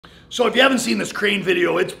So if you haven't seen this crane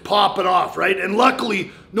video, it's popping off, right? And luckily,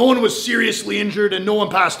 no one was seriously injured and no one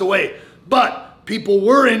passed away. But people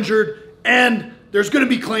were injured and there's gonna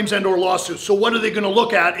be claims and or lawsuits. So what are they gonna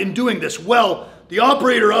look at in doing this? Well, the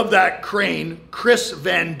operator of that crane, Chris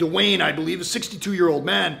Van Duane, I believe, a 62-year-old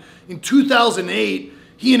man, in 2008,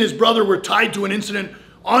 he and his brother were tied to an incident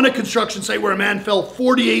on a construction site where a man fell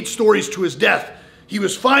 48 stories to his death. He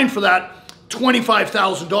was fined for that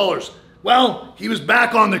 $25,000. Well, he was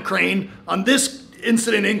back on the crane on this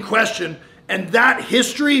incident in question, and that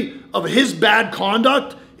history of his bad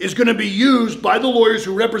conduct is going to be used by the lawyers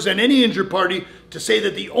who represent any injured party to say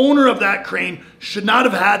that the owner of that crane should not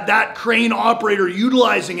have had that crane operator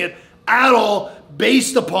utilizing it at all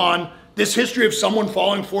based upon this history of someone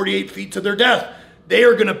falling 48 feet to their death. They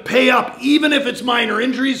are going to pay up, even if it's minor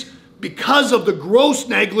injuries, because of the gross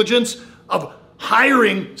negligence of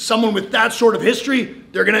hiring someone with that sort of history.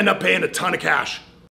 They're going to end up paying a ton of cash.